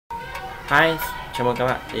Hi, chào mừng các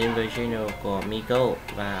bạn đến với channel của MiMum Go.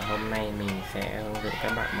 Và hôm nay mình sẽ hướng dẫn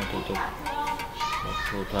các bạn một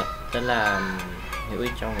thủ thuật rất là hữu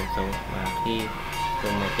ích trong cuộc sống mà khi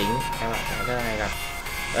dùng máy tính các bạn sẽ rất là hay gặp.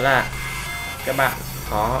 Đó là các bạn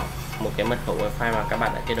có một cái mật khẩu wifi mà các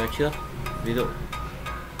bạn đã kết nối trước, ví dụ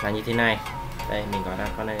là như thế này. Đây mình có đang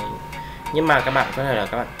con này, nhưng mà các bạn có thể là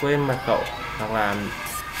các bạn quên mật khẩu, hoặc là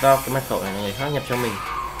do cái mật khẩu này là người khác nhập cho mình.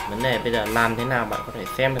 Vấn đề bây giờ làm thế nào bạn có thể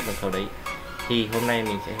xem được mật khẩu đấy, thì hôm nay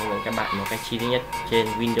mình sẽ hướng dẫn các bạn một cách chi tiết nhất trên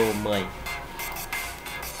Windows 10.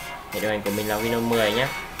 Hệ điều hành của mình là Windows 10 nhé.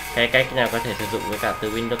 Cái cách nào có thể sử dụng với cả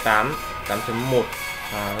từ Windows 8, 8.1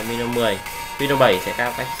 và Windows 10. Windows 7 sẽ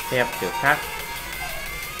có cách xem kiểu khác.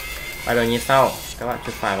 Bắt đầu như sau, các bạn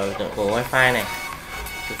chuột phải vào biểu tượng của wifi này,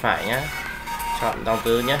 chuột phải nhé, chọn dòng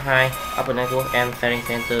từ nhé 2 Open Network and Setting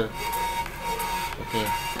Center. Ok,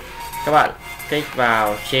 các bạn kích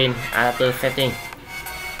vào trên Adapter Setting,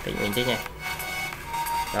 kích mình tích này.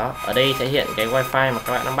 Đó, ở đây sẽ hiện cái wifi mà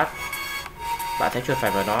các bạn đang bắt. Bạn sẽ chuột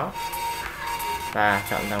phải vào đó và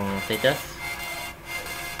chọn dòng status.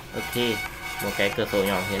 Ok, một cái cửa sổ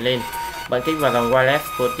nhỏ hiện lên. Bạn kích vào dòng wireless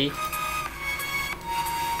security,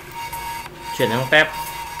 chuyển sang tab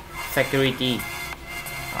security.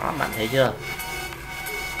 Đó, bạn thấy chưa?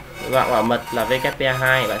 Bạn bảo mật là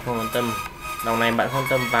WPA2, bạn không quan tâm. Dòng này bạn không quan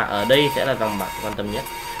tâm, và ở đây sẽ là dòng bạn quan tâm nhất,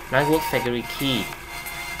 Network Security Key.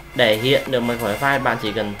 Để hiện được mật khẩu wifi, bạn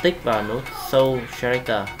chỉ cần tích vào nút Show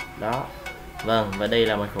Character. Đó. Vâng, và đây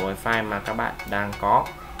là mật khẩu wifi mà các bạn đang có.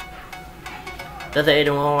 Rất dễ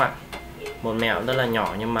đúng không ạ? Một mẹo rất là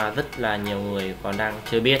nhỏ nhưng mà rất là nhiều người còn đang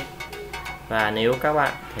chưa biết. Và nếu các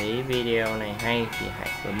bạn thấy video này hay thì hãy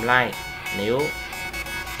bấm like. Nếu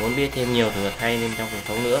muốn biết thêm nhiều thứ hay lên trong cuộc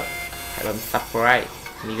sống nữa, hãy bấm subscribe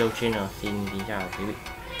MiMum Go Channel. Xin kính chào quý vị.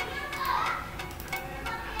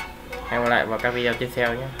 Hẹn gặp lại vào các video tiếp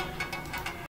theo nhé.